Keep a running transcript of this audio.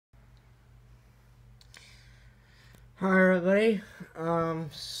Hi everybody.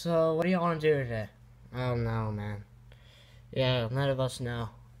 So what do you want to do today? Oh no, man. Yeah, none of us know.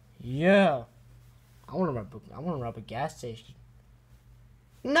 Yeah. I want to rob a gas station.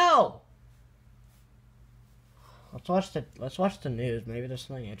 No. Let's watch the news. Maybe there's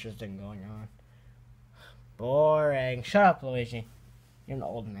something interesting going on. Boring. Shut up, Luigi. You're an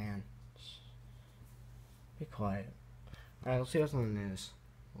old man. Be quiet. Alright, let's see what's on the news.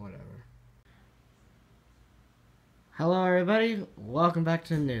 Whatever. Hello everybody. Welcome back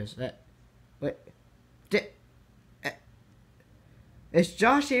to the news. Wait. Is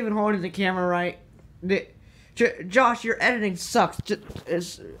Josh even holding the camera right? Josh, your editing sucks.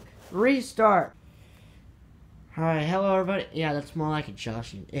 Just restart. Alright, hello everybody. Yeah, that's more like it,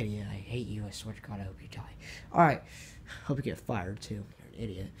 Josh. You idiot. I hate you. I swear to God, I hope you die. Alright. Hope you get fired, too. You're an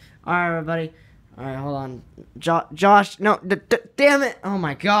idiot. Alright, everybody. Alright, hold on. Josh, no. Damn it. Oh,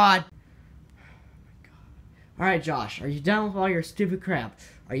 my God. Alright, Josh. Are you done with all your stupid crap?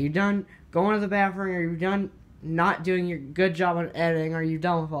 Are you done going to the bathroom? Are you done not doing your good job on editing? Are you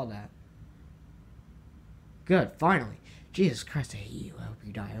done with all that? Good, finally. Jesus Christ, I hate you. I hope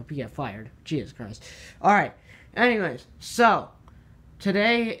you die. I hope you get fired. Jesus Christ. Alright, anyways, so,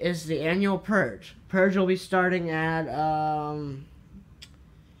 today is the annual Purge. Purge will be starting at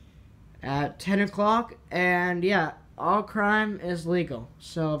 10 o'clock, and yeah, all crime is legal.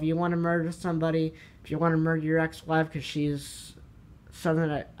 So if you want to murder somebody, if you want to murder your ex-wife because she's something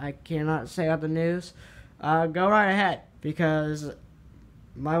that I cannot say on the news, go right ahead, because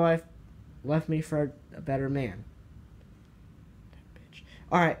my wife left me for a better man. Bitch.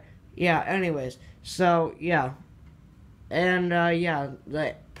 Alright, yeah, anyways, so, yeah. And, yeah,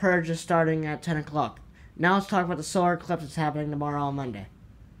 the Purge is starting at 10 o'clock. Now let's talk about the solar eclipse that's happening tomorrow on Monday.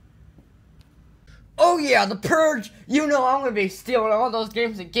 Oh yeah, the Purge! You know I'm gonna be stealing all those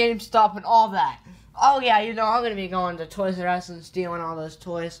games at GameStop and all that. Oh yeah, you know I'm gonna be going to Toys R Us and stealing all those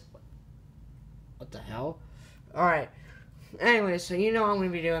toys. What the hell? Alright. Anyway, so you know I'm gonna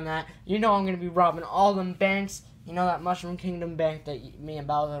be doing that. You know I'm gonna be robbing all them banks. You know that Mushroom Kingdom bank that me and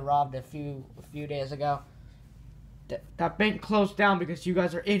Bowser robbed a few days ago? That bank closed down because you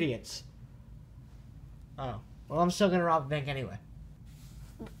guys are idiots. Oh. Well, I'm still gonna rob a bank anyway.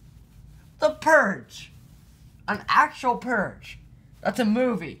 The Purge. An actual Purge. That's a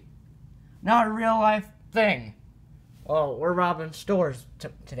movie. Not a real life thing. Oh, we're robbing stores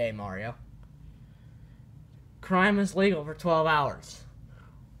today, Mario. Crime is legal for 12 hours.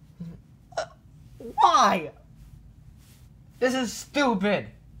 Why? This is stupid.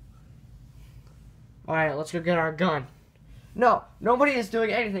 Alright, let's go get our gun. No, nobody is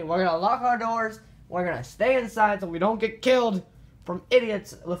doing anything. We're gonna lock our doors. We're gonna stay inside so we don't get killed from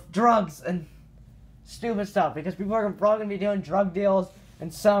idiots with drugs and stupid stuff, because people are probably gonna be doing drug deals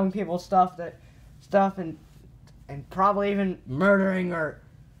and selling people stuff and probably even murdering or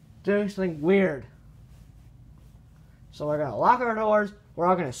doing something weird. So we're gonna lock our doors, we're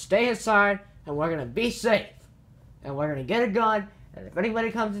all gonna stay inside, and we're gonna be safe. And we're gonna get a gun, and if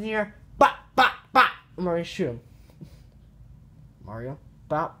anybody comes in here, bop, bop, bop, I'm gonna shoot him. Mario?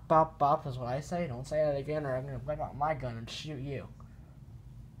 Bop, bop, bop is what I say. Don't say that again or I'm gonna whip out my gun and shoot you.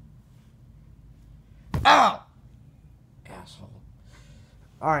 Ow! Asshole.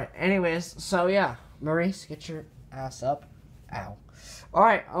 Alright, anyways, so yeah. Maurice, get your ass up. Ow.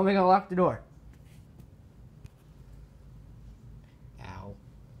 Alright, I'm gonna lock the door. Ow.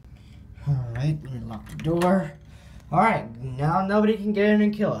 Alright, let me lock the door. Alright, now nobody can get in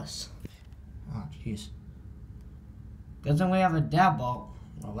and kill us. Oh, jeez. Good thing we have a dab ball.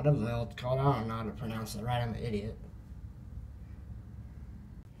 Or whatever the hell it's called. I don't know how to pronounce it right. I'm an idiot.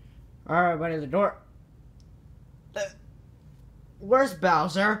 Alright, buddy, the door. Where's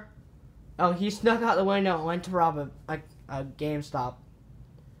Bowser? Oh, he snuck out the window and went to rob a GameStop.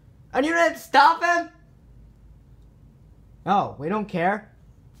 And you didn't stop him? Oh, we don't care.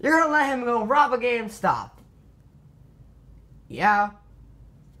 You're gonna let him go rob a GameStop? Yeah.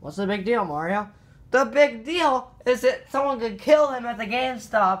 What's the big deal, Mario? The big deal is that someone could kill him at the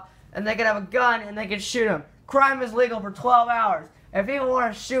GameStop, and they could have a gun, and they could shoot him. Crime is legal for 12 hours. If people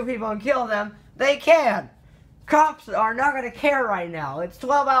want to shoot people and kill them, they can. Cops are not going to care right now. It's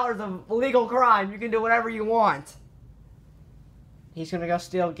 12 hours of legal crime. You can do whatever you want. He's going to go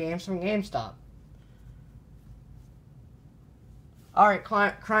steal games from GameStop. Alright,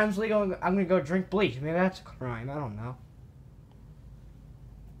 crime's legal. I'm going to go drink bleach. Maybe that's a crime. I don't know.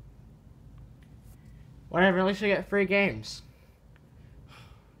 Whatever, at least we get free games.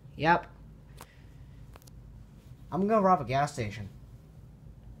 Yep. I'm gonna rob a gas station.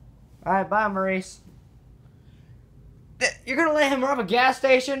 Alright, bye, Maurice. You're gonna let him rob a gas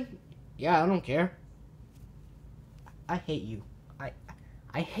station? Yeah, I don't care. I hate you.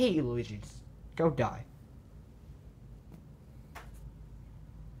 I hate you, Luigi. Just go die.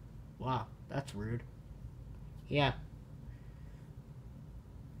 Wow, that's rude. Yeah.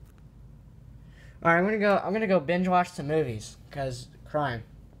 Alright, I'm gonna go binge watch some movies, cause crime.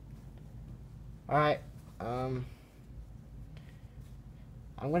 Alright, I'm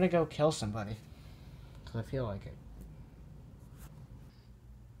gonna go kill somebody, cause I feel like it.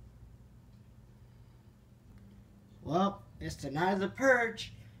 Well, it's the night of the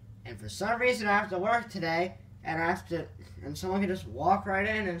Purge, and for some reason I have to work today, and someone can just walk right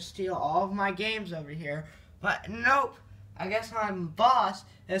in and steal all of my games over here. But nope, I guess my boss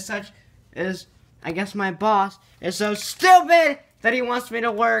is so stupid that he wants me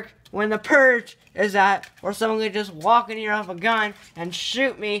to work when the Purge is at, or someone could just walk in here with a gun and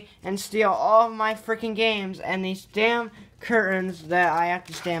shoot me and steal all of my freaking games, and these damn curtains that I have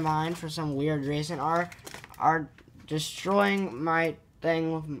to stand behind for some weird reason are destroying my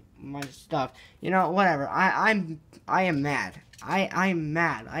thing with my stuff. You know, whatever. I am mad. I'm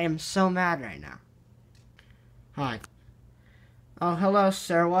mad. I am so mad right now. Hi. Oh, hello,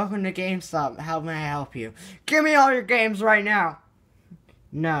 sir. Welcome to GameStop. How may I help you? Give me all your games right now.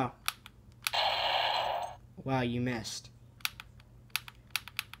 No. Wow, you missed.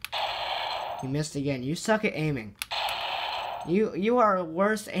 You missed again. You suck at aiming. You are the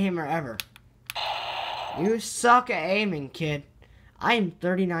worst aimer ever. You suck at aiming, kid. I am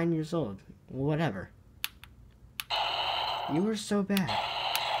 39 years old. Whatever. You were so bad.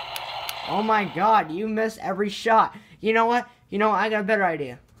 Oh my god, you miss every shot. You know what? I got a better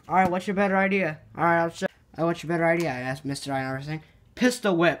idea. Alright, what's your better idea? Alright, I'll show. What's your better idea? I asked Mr. I know everything.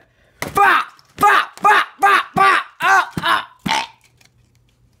 Pistol whip. Bah! Bah! Bah! Bah! Bah! Oh! Oh!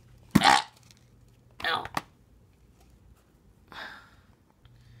 Ow.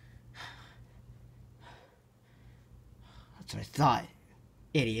 That's what I thought.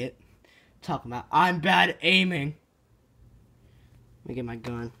 Idiot. Talking about I'm bad at aiming. Let me get my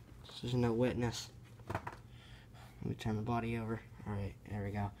gun. There's no witness. Let me turn my body over. Alright, there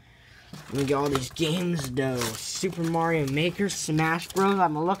we go. Let me get all these games though. Super Mario Maker, Smash Bros.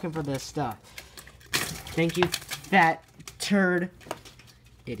 I'm looking for this stuff. Thank you, fat turd.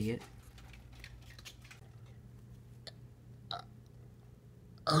 Idiot.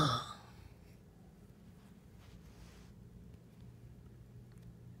 Ugh.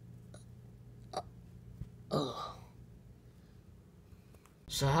 Ugh.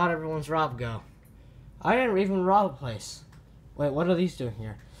 So how'd everyone's rob go? I didn't even rob a place. Wait, what are these doing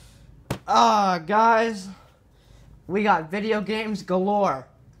here? Guys, we got video games galore.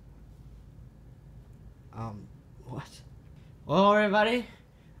 What? Well, everybody,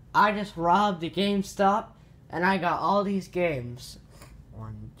 I just robbed the GameStop, and I got all these games.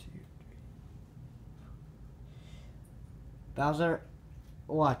 1, 2, 3. Bowser,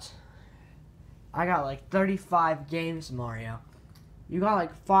 what? I got like 35 games, Mario. You got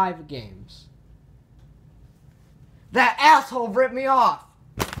like 5 games. That asshole ripped me off!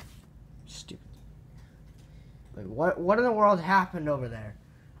 Stupid. Wait, what in the world happened over there?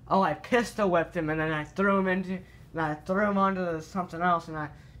 Oh, I pistol whipped him and then I threw him onto something else and I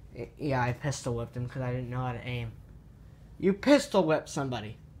pistol whipped him because I didn't know how to aim. You pistol whipped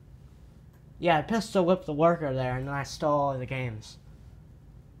somebody. Yeah, I pistol whipped the worker there and then I stole all the games.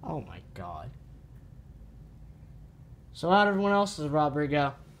 Oh my god. So how'd everyone else's robbery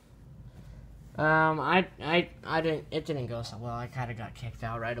go? It didn't go so well. I kind of got kicked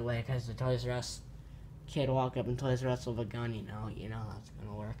out right away because the Toys R Us kid walked up in Toys R Us with a gun, you know how that's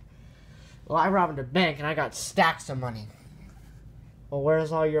gonna work. Well, I robbed a bank and I got stacks of money. Well,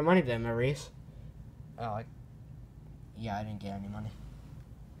 where's all your money then, Maurice? Oh, yeah, I didn't get any money.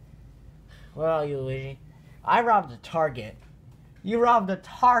 Well, you Luigi, I robbed a Target. You robbed a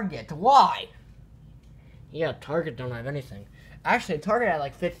Target. Why? Yeah, Target don't have anything. Actually, Target had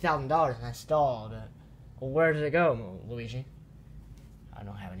like $50,000 and I stole all of it. Well, where did it go, Luigi? I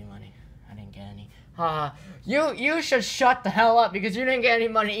don't have any money. I didn't get any. You should shut the hell up because you didn't get any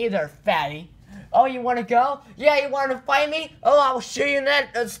money either, fatty. Oh, you want to go? Yeah, you want to fight me? Oh, I will shoot you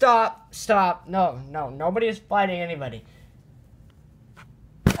then. Stop. No, nobody is fighting anybody.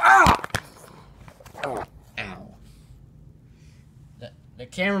 Ah! Oh, ow. The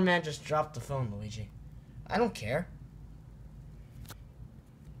cameraman just dropped the phone, Luigi. I don't care.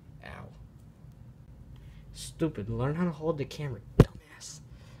 Ow. Stupid. Learn how to hold the camera, dumbass.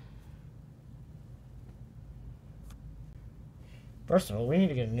 First of all, we need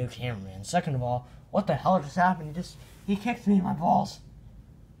to get a new cameraman. Second of all, what the hell just happened? He kicked me in my balls.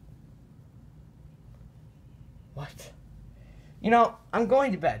 What? You know, I'm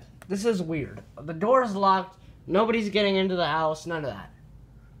going to bed. This is weird. The door is locked. Nobody's getting into the house. None of that.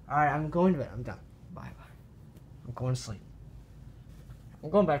 Alright, I'm going to bed. I'm done. Bye-bye. I'm going to sleep. I'm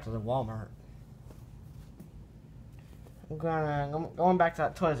going back to the Walmart. I'm going back to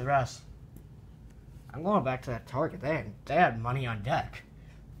that Toys R Us. I'm going back to that Target. They had money on deck.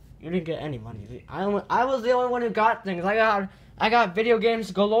 You didn't get any money. I was the only one who got things. I got video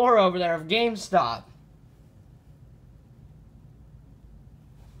games galore over there of GameStop.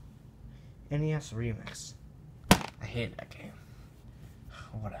 NES Remix. I hate that game.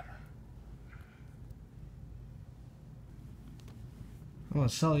 Whatever. I'm gonna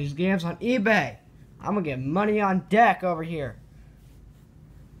sell these games on eBay. I'm gonna get money on deck over here.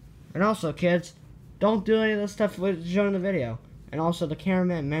 And also, kids, don't do any of this stuff shown in the video. And also, the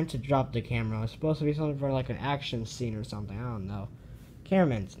cameraman meant to drop the camera. It was supposed to be something for like an action scene or something. I don't know.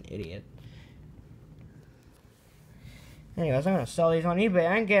 Cameraman's an idiot. Anyways, I'm gonna sell these on eBay.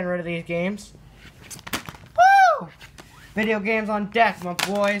 I ain't getting rid of these games. Woo! Video games on deck, my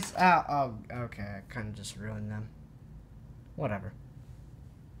boys. Oh, okay. I kind of just ruined them. Whatever.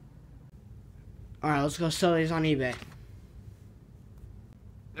 Alright, let's go sell these on eBay.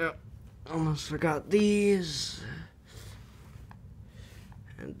 Yep. Almost forgot these.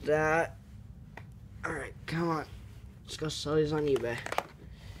 And that. Alright, come on. Let's go sell these on eBay.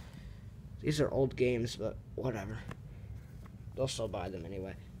 These are old games, but whatever. They'll still buy them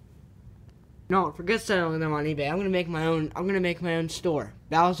anyway. No, forget selling them on eBay. I'm gonna make my own store.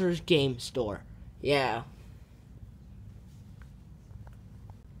 Bowser's Game Store. Yeah.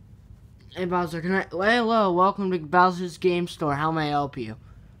 Hey Bowser, hello, welcome to Bowser's Game Store. How may I help you?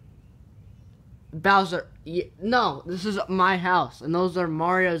 Bowser, no, this is my house, and those are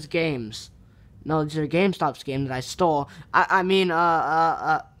Mario's games. No, these are GameStop's games that I stole. I mean,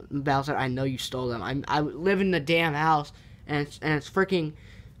 Bowser, I know you stole them. I live in the damn house, and it's freaking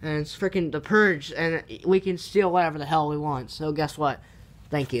the Purge, and we can steal whatever the hell we want. So guess what?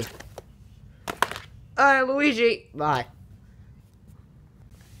 Thank you. Alright, Luigi, bye.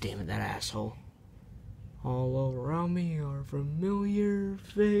 Damn it, that asshole. All around me are familiar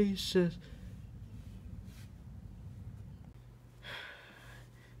faces.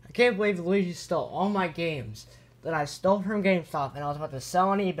 I can't believe Luigi stole all my games that I stole from GameStop and I was about to sell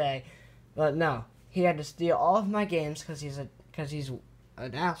on eBay, but no, he had to steal all of my games because he's an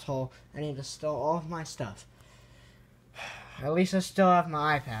asshole and he just stole all of my stuff. At least I still have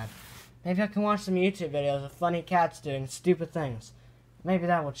my iPad. Maybe I can watch some YouTube videos of funny cats doing stupid things. Maybe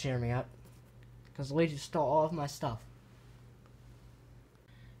that will cheer me up. Because Luigi stole all of my stuff.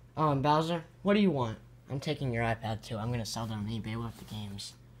 Bowser, what do you want? I'm taking your iPad too. I'm going to sell them on eBay with the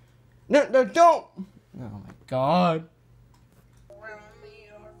games. No, don't! Oh my god.